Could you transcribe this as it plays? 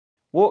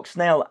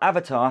Walksnail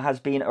Avatar has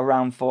been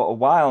around for a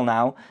while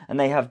now, and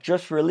they have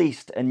just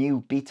released a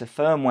new beta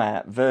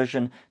firmware,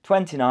 version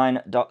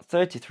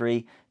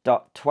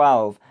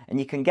 29.33.12, and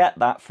you can get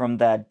that from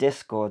their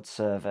Discord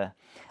server.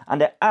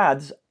 And it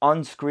adds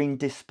on-screen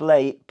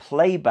display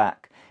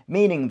playback,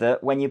 meaning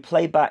that when you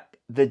play back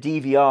the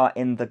DVR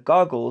in the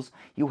goggles,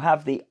 you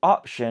have the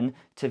option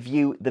to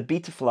view the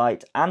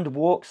Betaflight and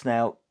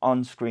Walksnail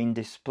on-screen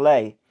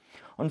display.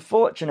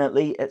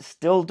 Unfortunately, it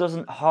still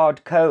doesn't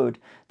hard code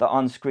the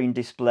on-screen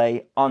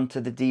display onto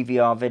the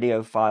DVR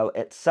video file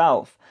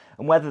itself,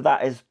 and whether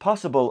that is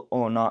possible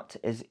or not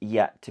is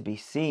yet to be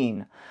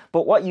seen.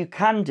 But what you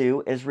can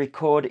do is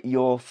record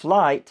your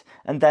flight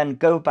and then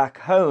go back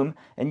home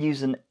and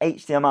use an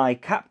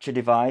HDMI capture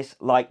device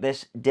like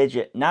this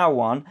Digit Now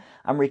one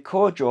and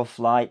record your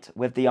flight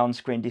with the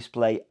on-screen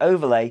display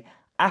overlay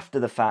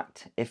after the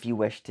fact if you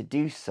wish to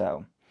do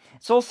so.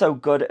 It's also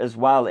good as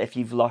well if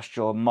you've lost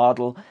your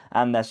model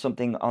and there's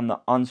something on the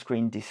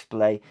on-screen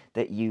display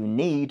that you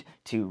need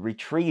to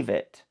retrieve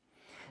it.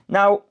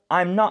 Now,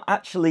 I'm not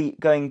actually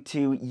going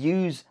to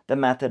use the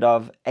method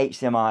of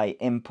HDMI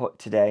input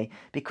today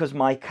because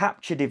my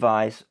capture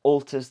device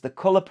alters the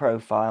color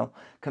profile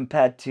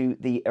compared to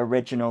the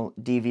original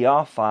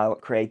DVR file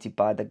created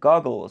by the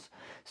goggles.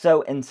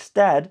 So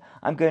instead,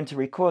 I'm going to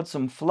record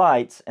some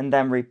flights and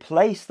then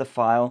replace the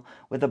file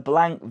with a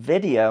blank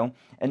video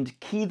and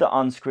key the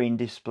on-screen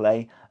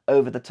display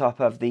over the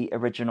top of the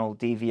original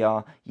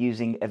DVR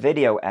using a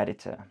video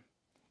editor.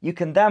 You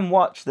can then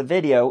watch the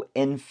video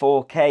in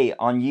 4K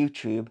on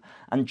YouTube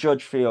and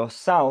judge for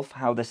yourself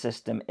how the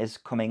system is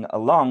coming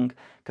along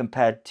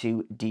compared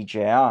to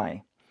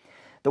DJI.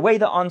 The way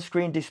the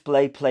on-screen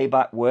display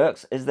playback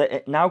works is that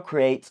it now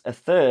creates a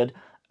third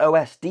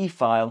OSD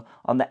file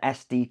on the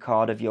SD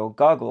card of your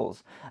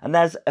goggles, and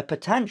there's a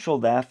potential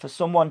there for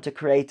someone to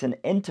create an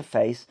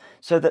interface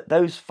so that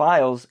those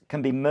files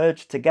can be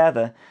merged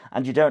together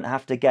and you don't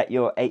have to get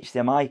your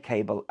HDMI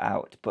cable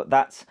out, but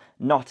that's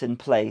not in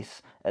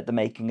place at the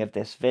making of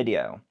this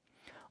video.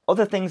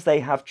 Other things they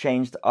have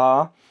changed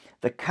are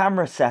the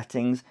camera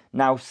settings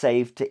now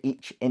saved to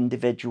each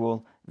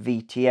individual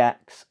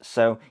VTX,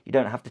 so you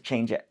don't have to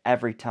change it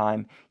every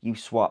time you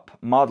swap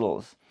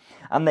models.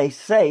 And they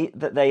say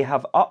that they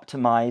have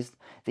optimized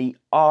the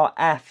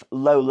RF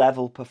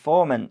low-level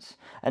performance,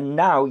 and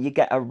now you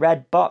get a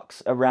red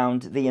box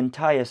around the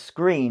entire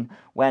screen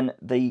when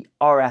the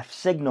RF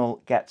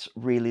signal gets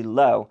really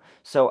low.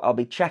 So I'll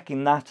be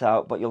checking that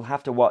out, but you'll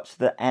have to watch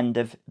the end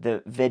of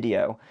the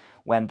video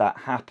when that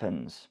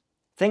happens.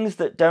 Things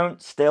that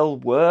don't still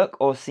work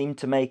or seem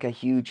to make a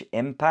huge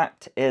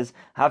impact is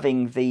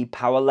having the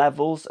power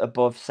levels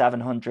above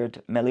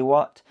 700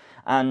 milliwatt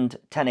and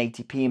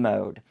 1080p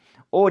mode.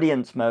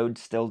 Audience mode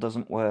still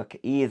doesn't work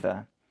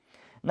either.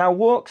 Now,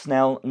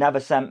 Walksnail never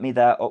sent me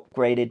their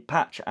upgraded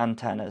patch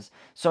antennas,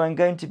 so I'm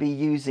going to be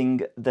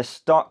using the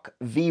stock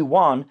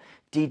V1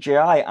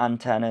 DJI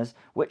antennas,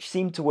 which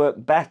seem to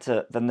work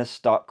better than the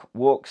stock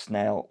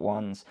Walksnail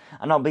ones,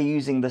 and I'll be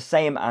using the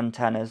same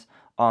antennas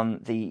on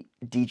the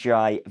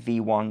DJI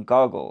V1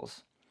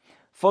 goggles.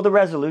 For the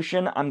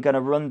resolution, I'm going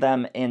to run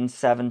them in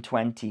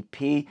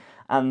 720p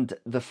and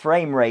the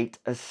frame rate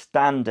as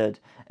standard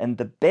and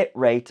the bit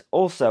rate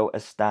also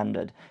as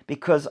standard,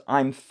 because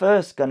I'm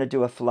first going to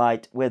do a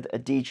flight with a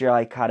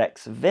DJI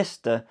Cadex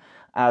Vista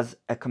as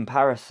a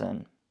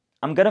comparison.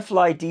 I'm going to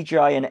fly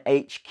DJI in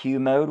HQ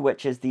mode,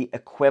 which is the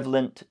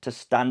equivalent to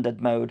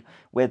standard mode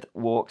with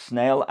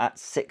Walksnail at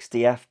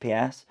 60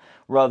 FPS,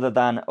 rather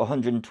than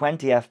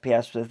 120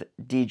 FPS with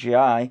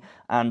DJI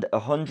and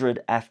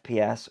 100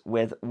 FPS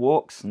with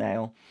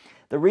Walksnail.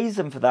 The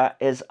reason for that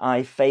is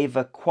I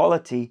favor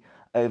quality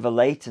over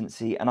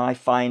latency, and I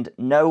find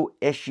no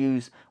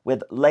issues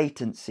with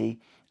latency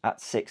at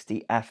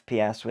 60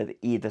 FPS with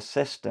either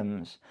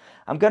systems.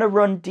 I'm going to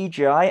run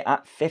DJI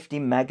at 50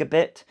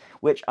 megabit,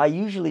 which I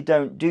usually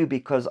don't do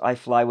because I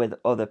fly with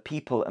other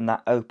people and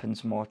that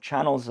opens more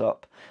channels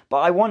up. But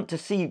I want to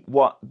see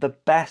what the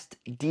best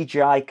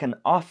DJI can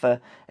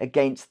offer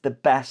against the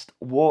best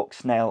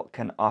Walksnail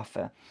can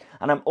offer.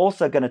 And I'm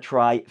also going to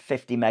try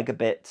 50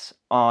 megabits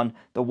on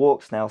the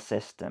Walksnail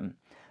system.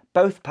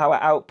 Both power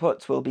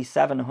outputs will be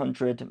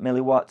 700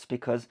 milliwatts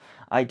because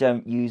I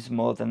don't use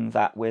more than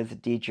that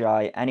with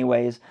DJI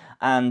anyways,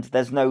 and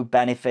there's no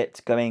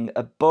benefit going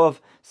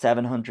above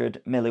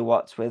 700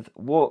 milliwatts with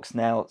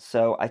Walksnail,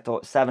 so I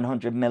thought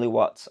 700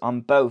 milliwatts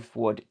on both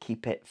would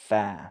keep it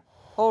fair.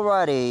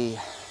 Alrighty,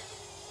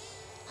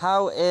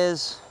 how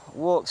is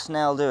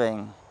Walksnail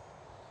doing?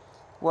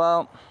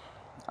 Well,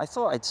 I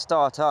thought I'd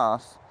start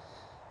off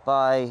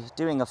by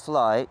doing a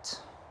flight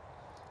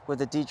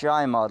with a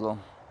DJI model.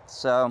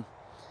 So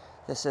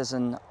this is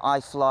an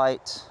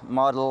iFlight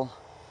model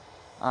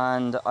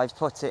and I've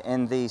put it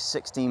in the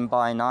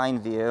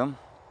 16:9 view,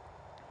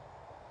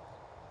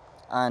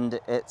 and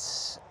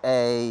it's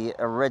a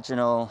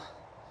original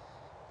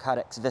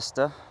Cadex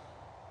Vista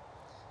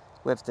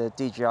with the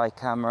DJI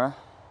camera.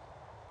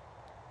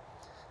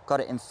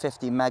 Got it in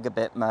 50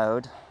 megabit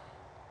mode,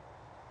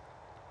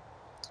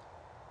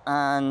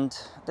 and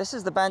this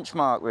is the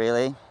benchmark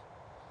really.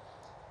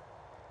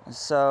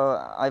 So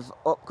I've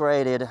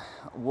upgraded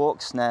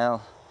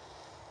Walksnail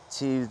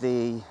to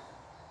the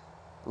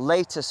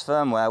latest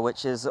firmware,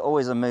 which is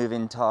always a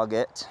moving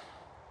target.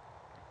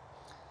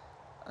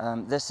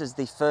 This is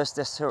the first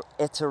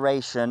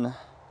iteration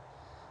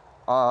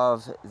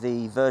of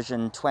the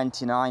version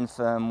 29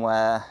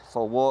 firmware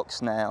for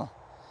Walksnail,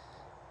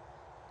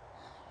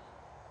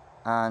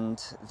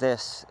 and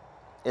this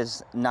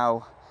is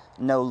now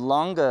no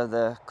longer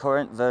the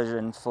current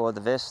version for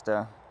the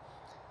Vista,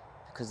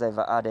 because they've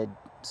added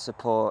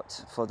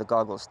support for the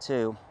goggles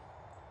too.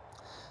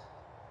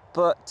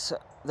 But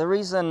the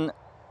reason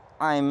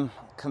I'm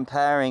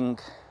comparing,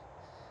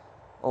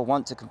 or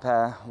want to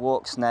compare,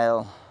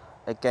 Walksnail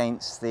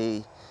against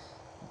the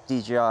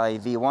DJI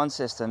V1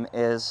 system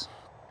is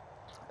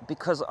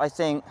because I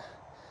think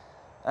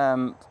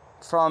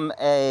from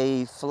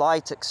a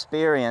flight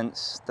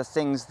experience, the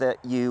things that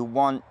you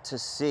want to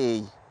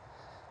see,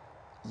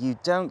 you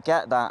don't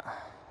get that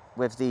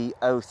with the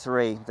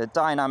O3. The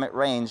dynamic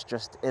range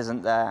just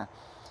isn't there.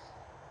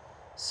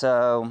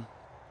 So,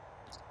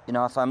 you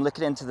know, if I'm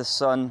looking into the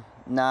sun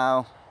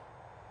now,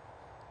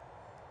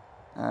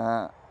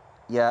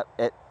 yeah,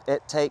 it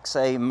takes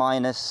a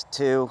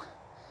 -2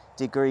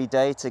 degree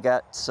day to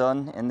get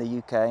sun in the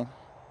UK.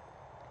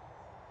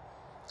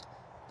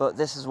 But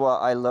this is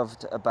what I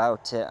loved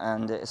about it,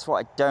 and it's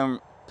what I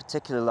don't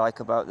particularly like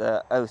about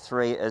the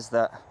O3, is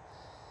that,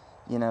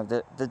 you know,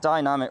 the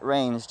dynamic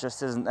range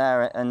just isn't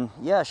there. And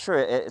yeah, sure,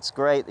 it's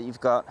great that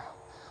you've got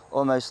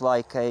almost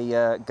like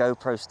a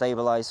GoPro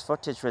stabilized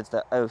footage with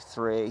the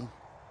O3,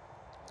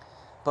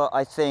 but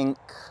I think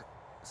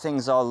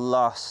things are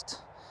lost,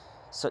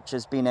 such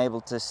as being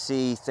able to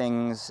see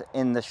things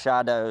in the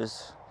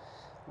shadows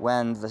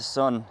when the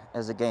sun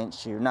is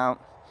against you. Now,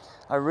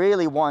 I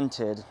really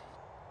wanted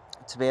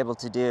to be able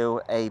to do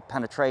a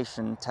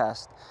penetration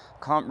test.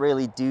 Can't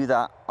really do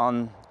that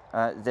on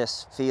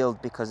this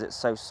field because it's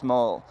so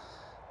small,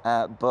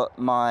 but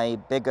my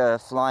bigger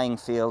flying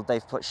field,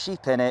 they've put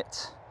sheep in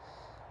it,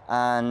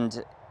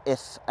 and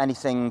if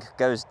anything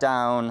goes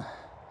down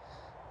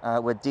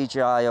with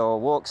DJI or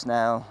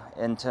Walksnail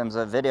in terms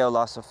of video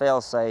loss or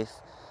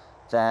failsafe,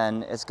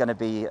 then it's going to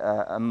be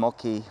a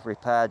mucky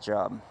repair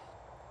job.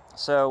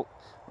 So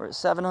we're at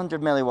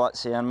 700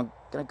 milliwatts here. I'm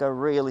going to go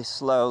really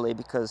slowly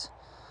because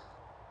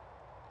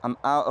I'm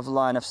out of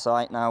line of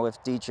sight now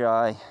with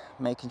DJI,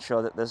 making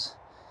sure that there's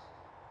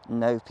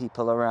no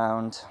people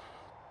around,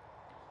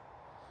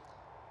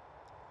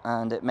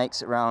 and it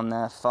makes it round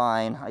there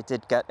fine. I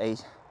did get a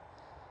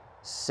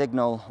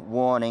signal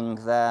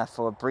warning there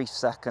for a brief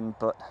second,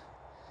 but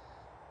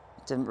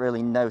didn't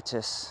really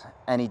notice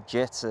any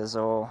jitters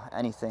or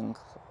anything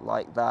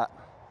like that.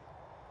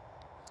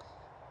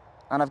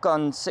 And I've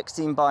gone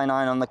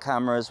 16:9 on the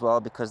camera as well,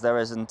 because there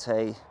isn't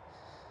a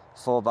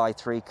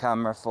 4:3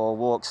 camera for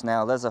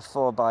Walksnail. There's a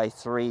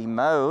 4:3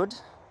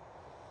 mode,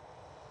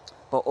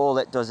 but all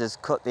it does is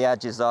cut the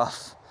edges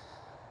off.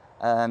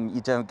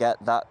 You don't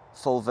get that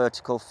full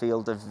vertical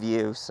field of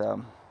view,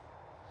 so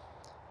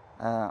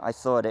I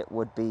thought it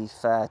would be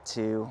fair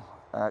to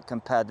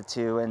compare the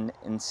two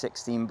in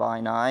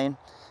 16:9,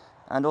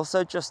 and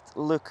also just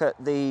look at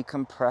the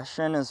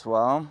compression as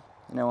well.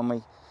 You know, when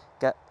we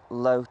get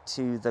low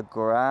to the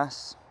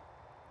grass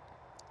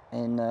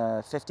in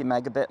 50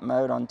 megabit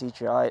mode on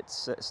DJI,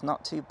 it's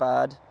not too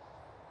bad,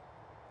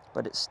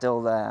 but it's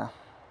still there.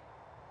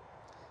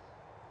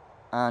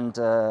 And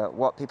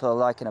what people are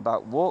liking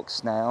about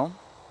Walksnail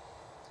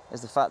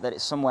is the fact that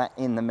it's somewhere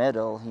in the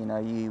middle. You know,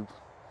 you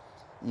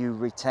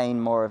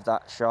retain more of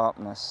that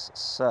sharpness.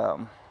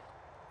 So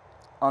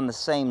on the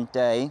same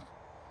day,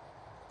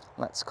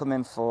 let's come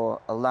in for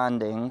a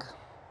landing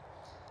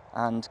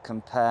and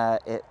compare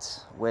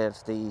it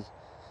with the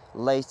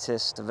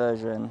latest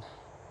version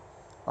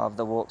of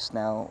the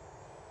Walksnail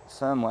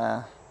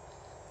firmware,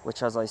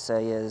 which, as I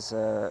say, is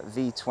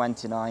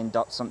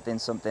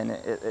V29.something.something.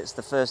 It's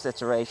the first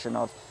iteration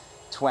of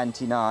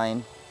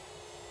 29,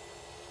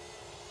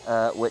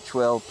 which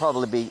will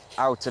probably be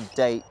out of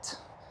date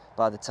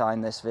by the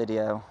time this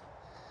video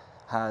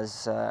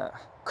has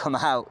come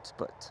out,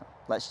 but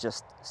let's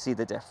just see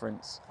the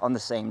difference on the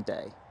same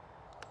day.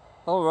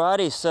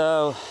 Alrighty,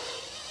 so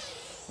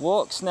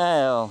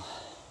Walksnail.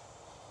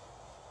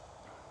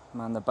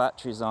 Man, the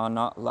batteries are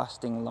not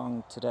lasting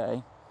long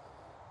today.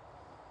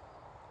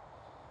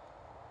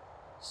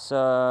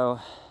 So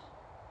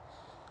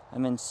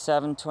I'm in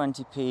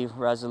 720p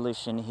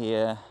resolution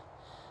here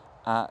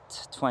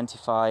at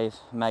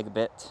 25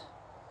 megabit,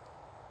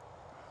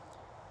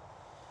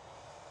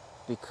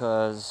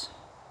 because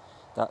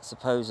that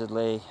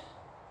supposedly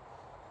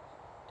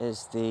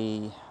is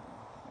the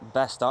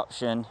best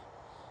option,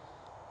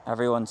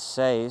 everyone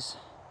says.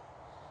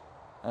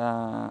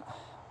 I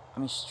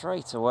mean,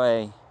 straight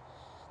away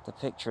the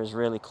picture is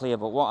really clear,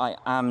 but what I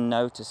am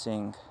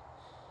noticing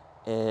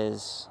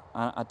is,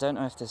 I don't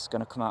know if this is going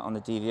to come out on the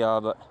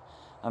DVR, but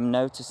I'm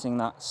noticing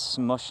that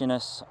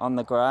smushiness on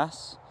the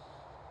grass.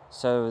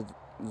 So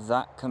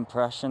that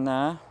compression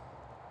there,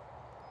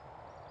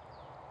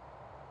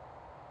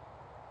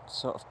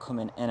 sort of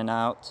coming in and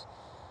out,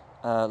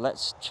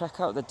 Let's check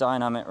out the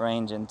dynamic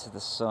range into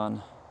the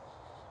sun.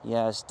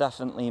 Yeah, it's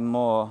definitely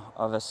more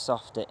of a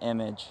softer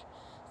image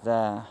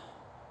there.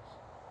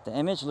 The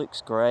image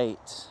looks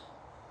great.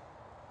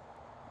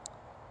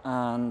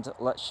 And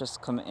let's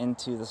just come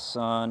into the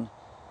sun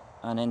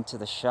and into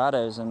the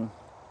shadows, and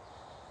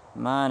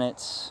man,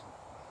 it's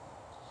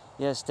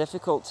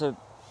difficult to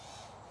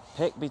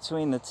pick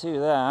between the two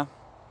there.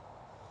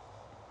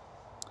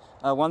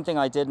 One thing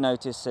I did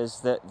notice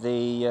is that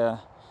the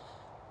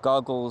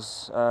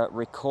goggles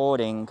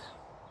recording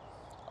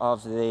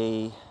of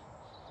the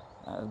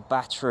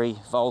battery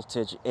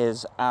voltage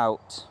is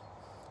out.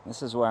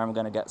 This is where I'm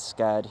going to get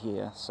scared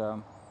here.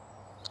 So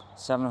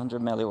 700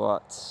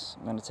 milliwatts.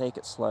 I'm going to take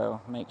it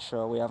slow, make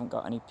sure we haven't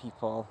got any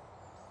people.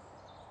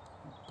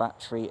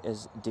 Battery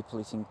is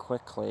depleting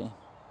quickly.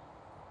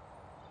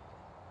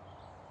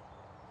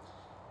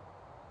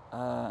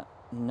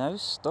 No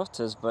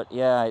stutters, but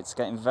yeah, it's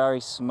getting very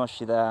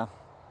smushy there.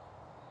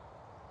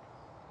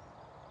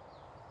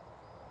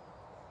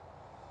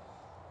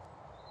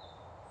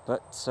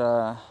 But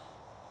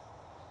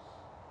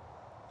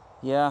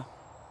yeah,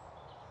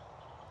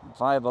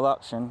 viable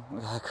option.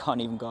 I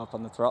can't even go up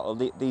on the throttle.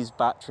 These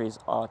batteries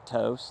are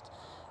toast,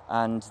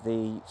 and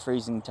the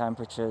freezing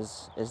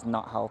temperatures is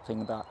not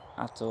helping that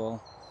at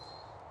all.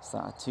 It's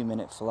that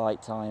 2-minute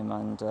flight time,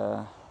 and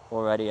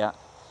already at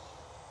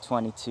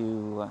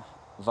 22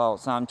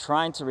 volts. Now I'm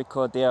trying to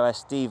record the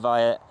OSD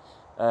via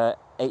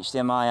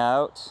HDMI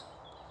out.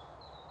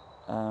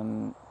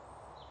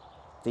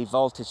 The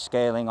voltage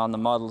scaling on the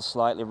model is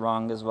slightly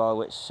wrong as well,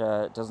 which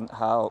doesn't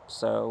help.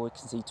 So we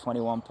can see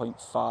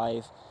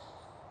 21.5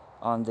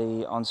 on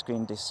the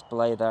on-screen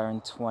display there,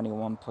 and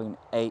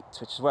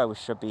 21.8, which is where we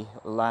should be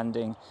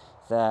landing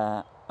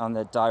there on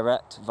the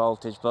direct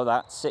voltage. But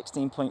that's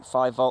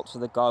 16.5 volts for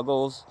the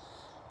goggles.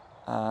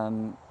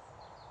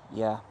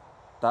 Yeah,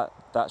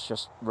 that's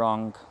just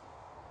wrong.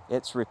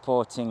 It's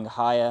reporting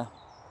higher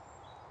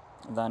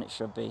than it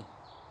should be.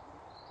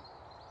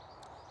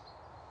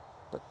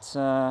 But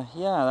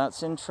yeah,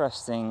 that's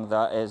interesting.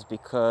 That is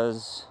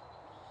because,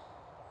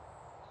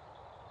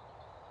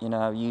 you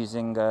know,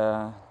 using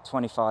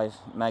 25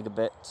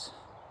 megabit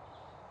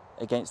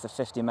against the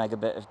 50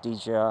 megabit of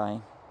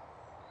DJI,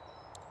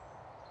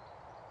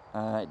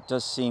 it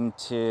does seem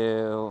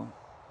to,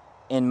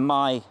 in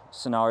my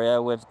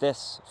scenario with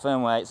this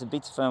firmware, it's a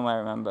beta firmware,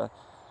 remember,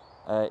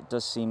 it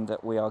does seem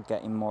that we are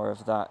getting more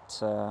of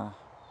that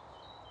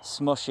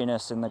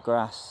smushiness in the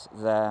grass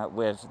there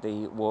with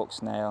the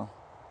Walksnail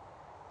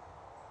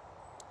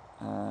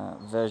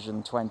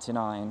version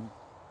 29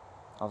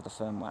 of the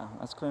firmware.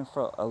 Let's go in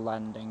for a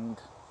landing.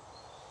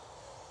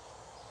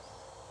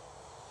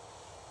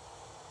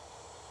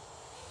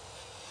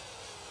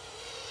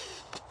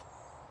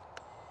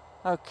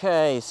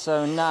 Okay,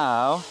 so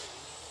now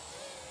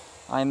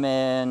I'm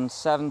in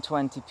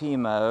 720p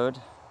mode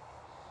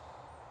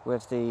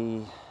with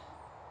the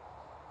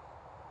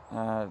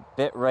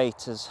bit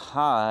rate as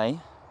high.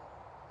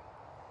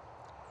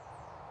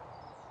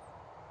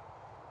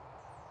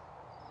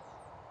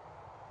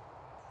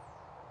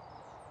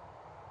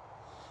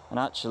 And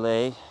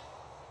actually,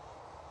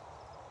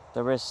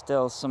 there is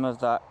still some of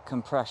that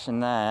compression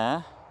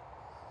there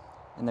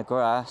in the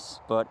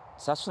grass, but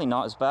it's actually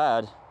not as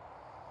bad.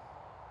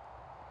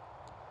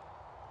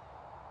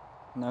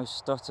 No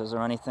stutters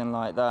or anything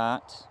like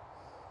that.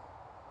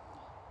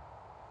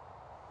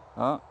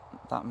 Oh,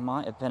 that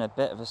might have been a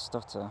bit of a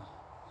stutter.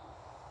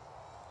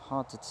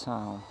 Hard to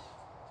tell.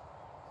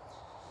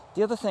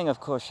 The other thing, of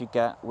course, you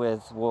get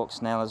with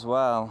Walksnail as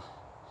well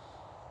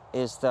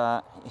is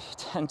that you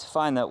tend to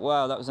find that,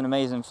 wow, that was an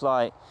amazing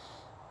flight,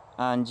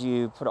 and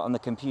you put it on the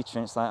computer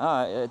and it's like,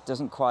 oh, it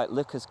doesn't quite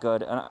look as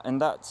good. And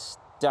that's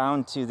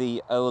down to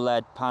the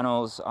OLED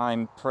panels,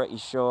 I'm pretty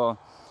sure.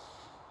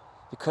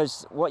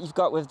 Because what you've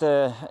got with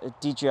the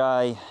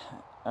DJI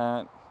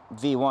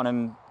V1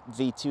 and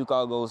V2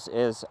 goggles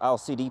is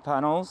LCD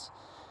panels.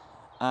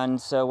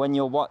 And so when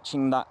you're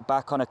watching that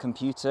back on a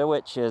computer,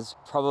 which is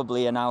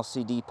probably an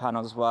LCD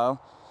panel as well,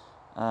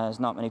 there's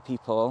not many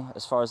people,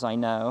 as far as I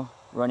know,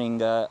 running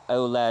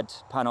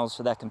OLED panels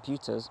for their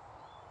computers.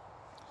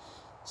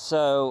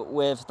 So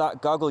with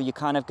that goggle, you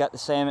kind of get the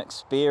same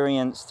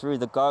experience through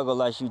the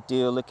goggle as you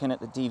do looking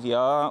at the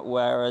DVR,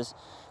 whereas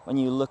when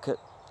you look at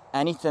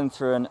anything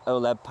through an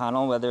OLED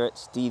panel, whether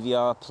it's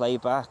DVR,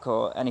 playback,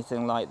 or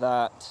anything like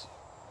that,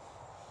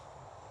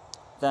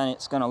 then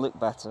it's going to look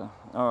better.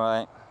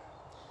 Alright,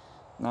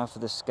 now for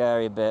the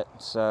scary bit.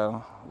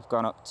 So we've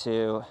gone up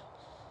to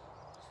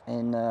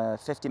in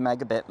 50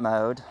 megabit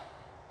mode.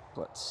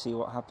 Let's see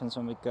what happens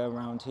when we go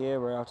around here.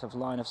 We're out of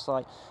line of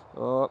sight.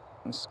 Oh,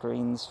 the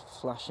screen's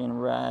flashing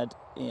red.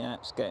 Yeah,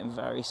 it's getting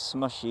very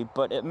smushy,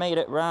 but it made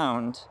it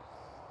round.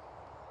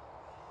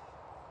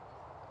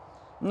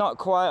 Not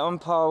quite on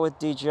par with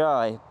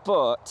DJI,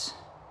 but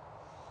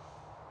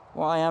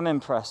what I am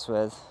impressed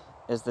with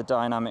is the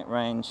dynamic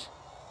range.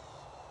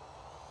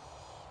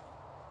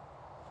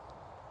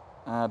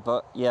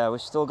 But yeah, we've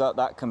still got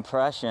that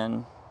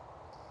compression.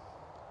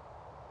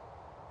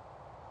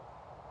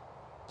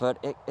 but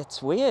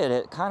it's weird.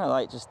 It kind of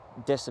like just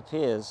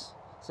disappears.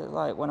 So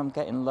like when I'm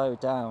getting low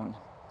down.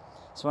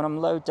 So when I'm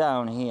low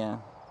down here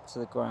to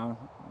the ground,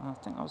 I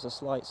think that was a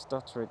slight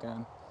stutter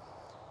again.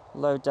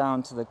 Low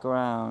down to the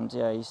ground,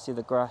 yeah, you see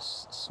the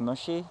grass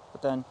smushy,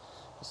 but then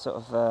you sort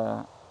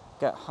of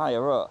get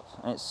higher up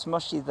and it's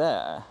smushy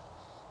there,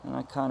 and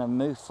I kind of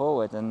move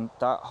forward and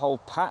that whole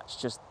patch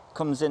just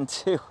comes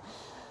into,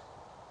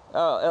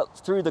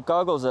 through the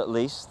goggles at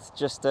least,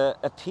 just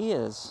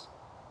appears.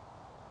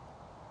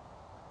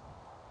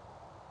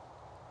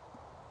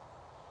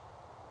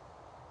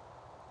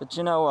 But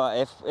you know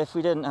what, if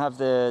we didn't have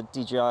the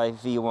DJI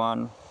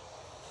V1,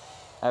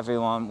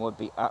 everyone would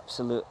be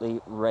absolutely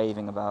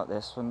raving about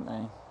this, wouldn't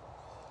they?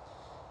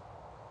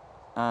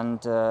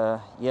 And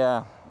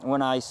yeah,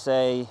 when I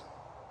say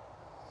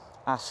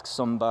ask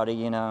somebody,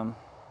 you know,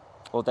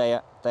 or they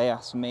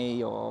ask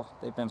me, or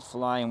they've been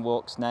flying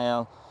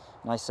Walksnail,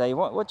 and I say,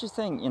 what do you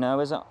think? You know,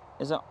 is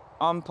it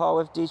on par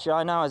with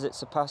DJI now? Has it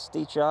surpassed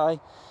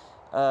DJI?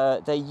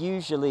 They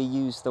usually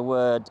use the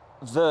word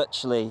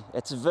virtually.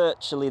 It's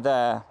virtually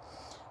there.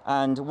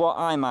 And what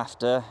I'm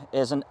after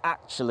is an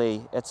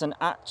actually. It's an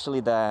actually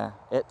there.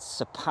 It's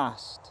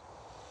surpassed.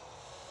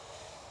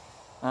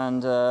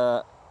 And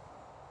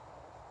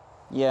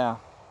yeah,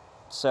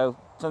 so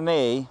for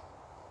me,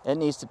 it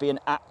needs to be an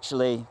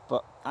actually.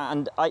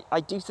 And I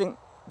do think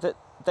that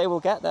they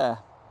will get there.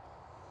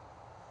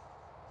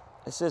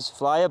 This is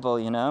flyable,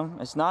 you know.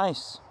 It's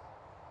nice.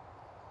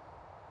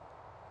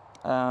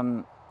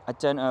 I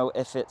don't know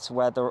if it's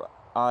whether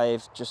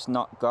I've just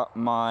not got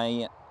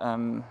my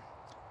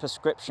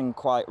prescription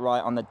quite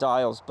right on the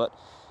dials, but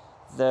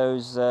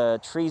those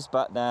trees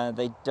back there,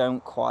 they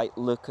don't quite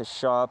look as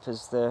sharp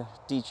as the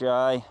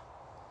DJI.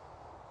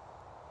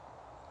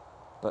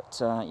 But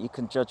you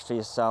can judge for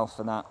yourself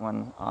for that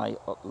when I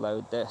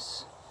upload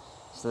this.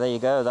 So there you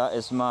go, that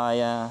is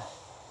my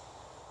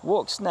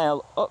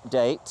Walksnail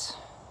update.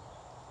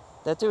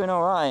 They're doing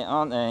alright,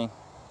 aren't they?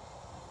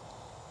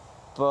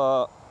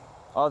 But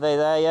are they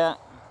there yet?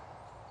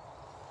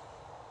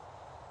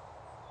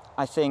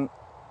 I think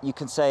you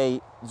can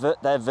say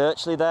they're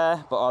virtually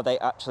there, but are they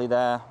actually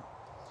there?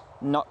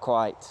 Not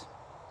quite.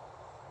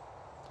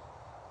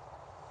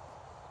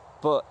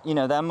 But, you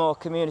know, they're more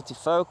community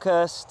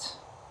focused.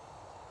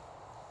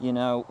 You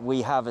know,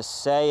 we have a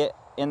say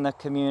in the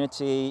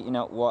community, you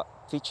know, what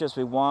features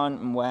we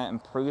want and where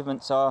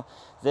improvements are.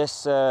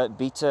 This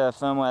beta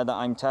firmware that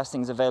I'm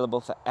testing is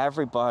available for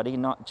everybody,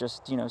 not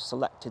just, you know,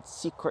 selected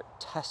secret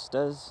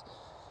testers.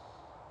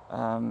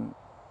 You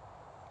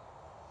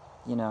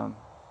know,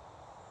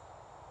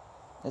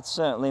 it's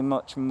certainly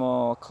much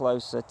more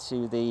closer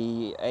to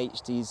the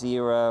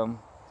HD0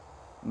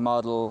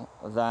 model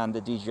than the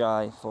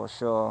DJI for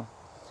sure.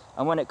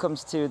 And when it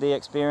comes to the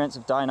experience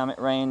of dynamic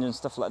range and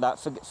stuff like that,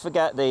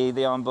 forget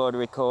the onboard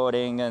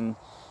recording and,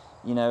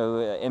 you know,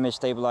 image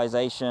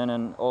stabilization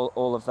and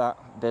all of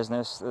that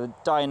business. The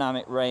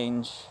dynamic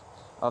range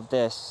of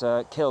this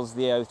kills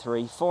the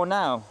O3 for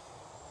now,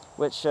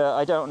 which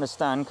I don't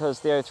understand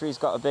because the O3's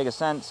got a bigger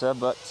sensor,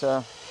 but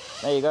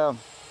there you go.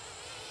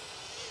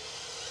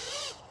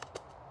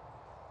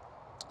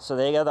 So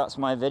there you go, that's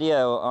my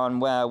video on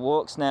where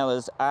Walksnail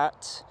is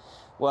at.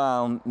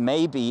 Well,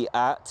 maybe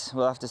at.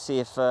 We'll have to see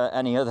if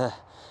any other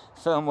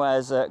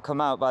firmwares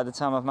come out by the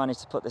time I've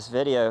managed to put this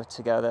video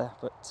together.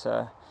 But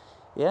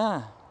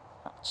yeah,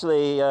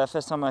 actually,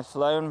 first time I've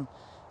flown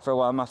for a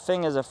while. My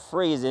fingers are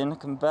freezing, I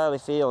can barely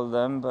feel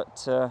them.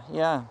 But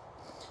yeah,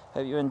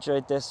 hope you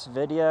enjoyed this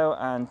video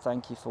and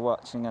thank you for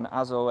watching. And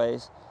as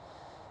always,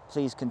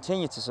 please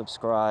continue to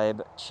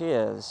subscribe.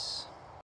 Cheers.